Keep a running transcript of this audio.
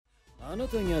あな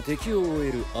たには敵を追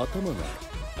える頭が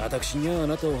ある。私にはあ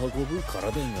なたを運ぶ体が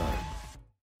ある。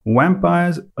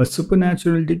Vampires, a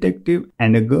supernatural detective,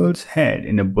 and a girl's head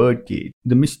in a birdcage.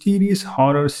 The mysterious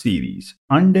horror series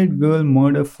Undead Girl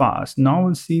Murder Farce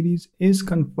novel series is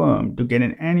confirmed to get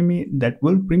an anime that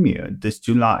will premiere this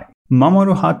July.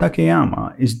 Mamoru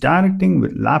Hatakeyama is directing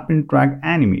with Lapin Track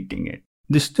animating it.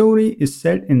 The story is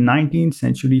set in 19th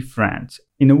century France,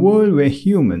 in a world where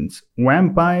humans,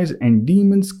 vampires, and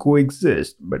demons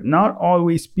coexist but not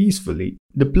always peacefully.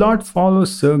 The plot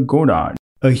follows Sir Godard,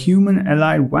 a human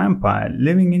allied vampire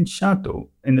living in Chateau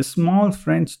in a small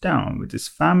French town with his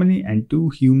family and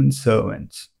 2 human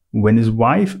servants. When his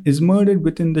wife is murdered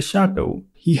within the chateau,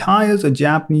 he hires a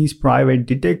Japanese private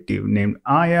detective named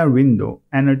Aya Rindo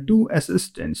and her 2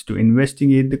 assistants to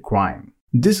investigate the crime.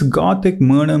 This Gothic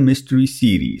murder mystery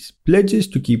series pledges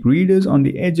to keep readers on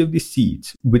the edge of their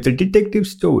seats with a detective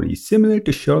story similar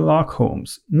to Sherlock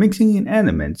Holmes, mixing in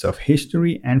elements of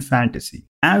history and fantasy.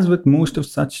 As with most of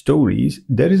such stories,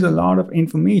 there is a lot of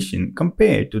information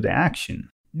compared to the action.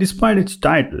 Despite its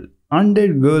title,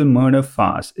 Undead Girl Murder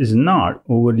Farce is not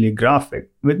overly graphic,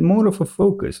 with more of a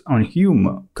focus on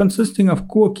humor, consisting of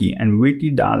quirky and witty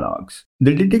dialogues.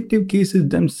 The detective cases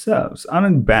themselves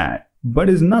aren't bad, but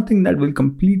is nothing that will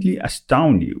completely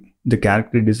astound you. The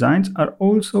character designs are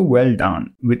also well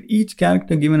done, with each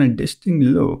character given a distinct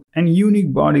look and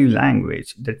unique body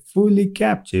language that fully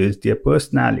captures their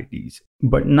personalities,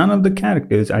 but none of the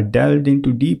characters are delved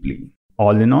into deeply.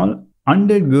 All in all,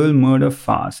 Undead Girl Murder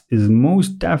Farce is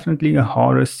most definitely a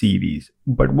horror series,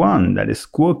 but one that is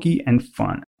quirky and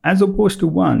fun, as opposed to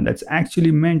one that's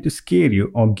actually meant to scare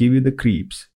you or give you the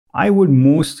creeps. I would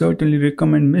most certainly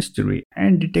recommend mystery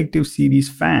and detective series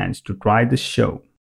fans to try this show.